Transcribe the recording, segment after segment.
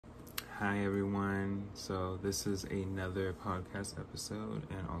Hi everyone. So this is another podcast episode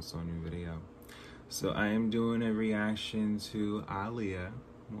and also a new video. So I am doing a reaction to Aaliyah,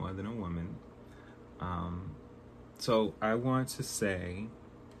 More Than a Woman. So I want to say,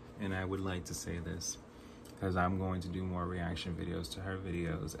 and I would like to say this, because I'm going to do more reaction videos to her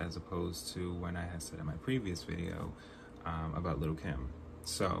videos as opposed to when I had said in my previous video about Little Kim.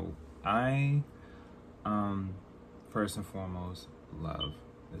 So I, first and foremost, love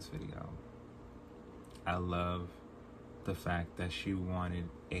this video. I love the fact that she wanted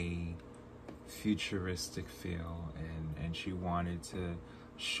a futuristic feel and she wanted to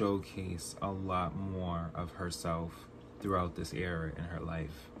showcase a lot more of herself throughout this era in her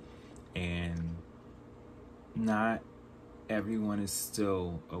life. And not everyone is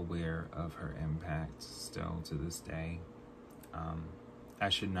still aware of her impact still to this day. I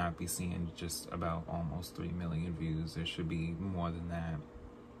should not be seeing just about almost 3 million views. There should be more than that.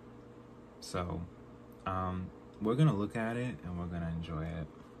 So we're gonna look at it and we're gonna enjoy it.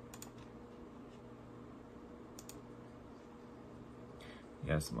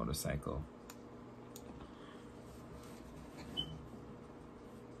 Yes, motorcycle.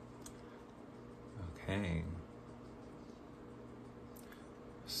 Okay.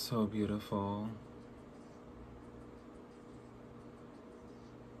 So beautiful.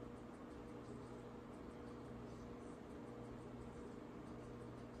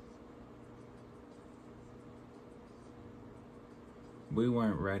 We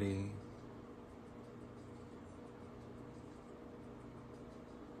weren't ready.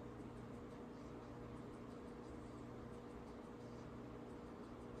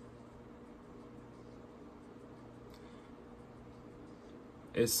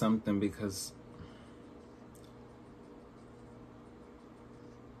 It's something because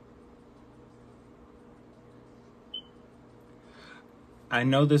I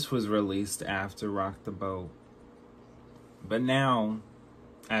know this was released after Rock the Boat, but now,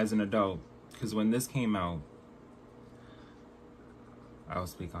 as an adult, because when this came out, I'll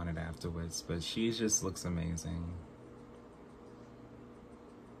speak on it afterwards, but she just looks amazing.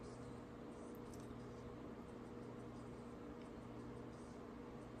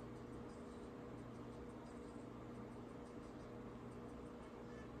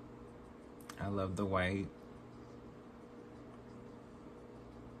 I love the white.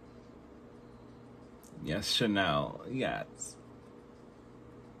 Yes, Chanel, yes.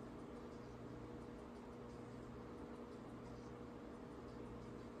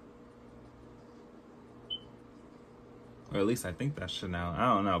 Or at least I think that's Chanel.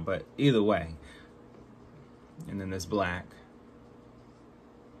 I don't know, but either way. And then this black.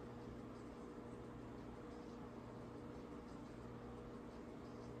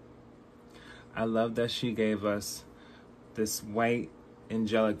 I love that she gave us this white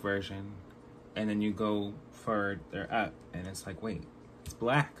angelic version, and then you go further up and it's like, wait, it's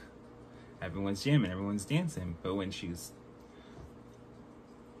black. Everyone's jamming, everyone's dancing. But when she's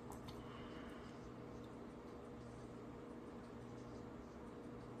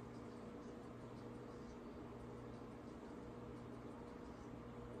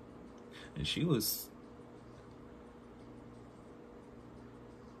and she was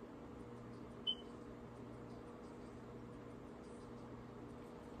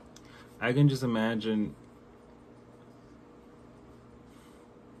I can just imagine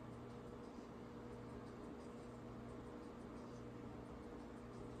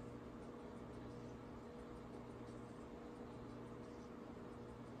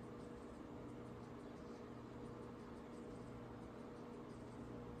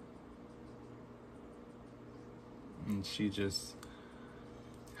and she just,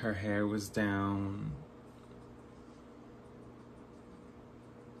 her hair was down.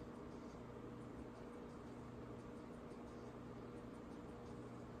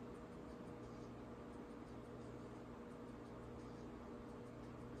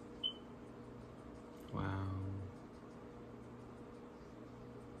 Wow.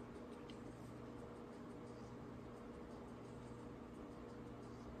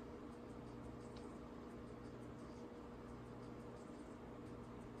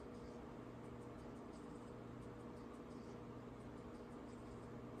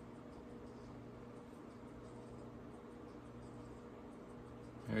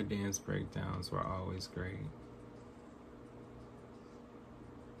 Her dance breakdowns were always great.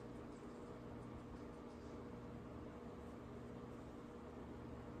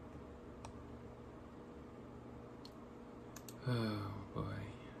 Oh boy.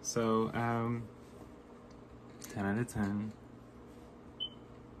 So 10 out of 10.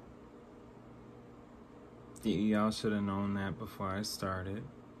 Y'all should have known that before I started.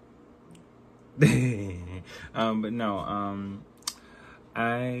 But no,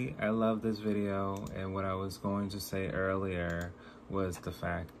 I love this video, and what I was going to say earlier was the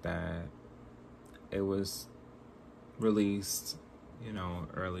fact that it was released, you know,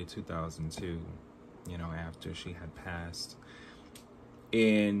 early 2002, you know, after she had passed.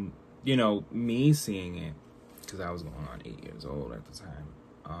 And, you know, me seeing it, because I was going on 8 years old at the time,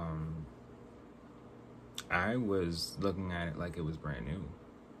 I was looking at it like it was brand new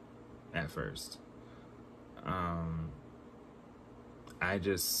at first. I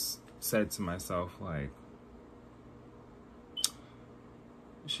just said to myself, like,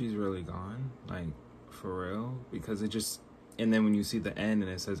 she's really gone, like, for real, because it just, and then when you see the end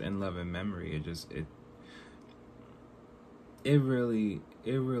and it says in love and memory, it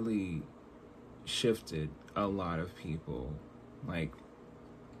really shifted a lot of people. Like,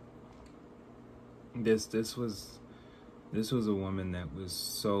 this was a woman that was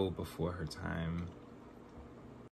so before her time,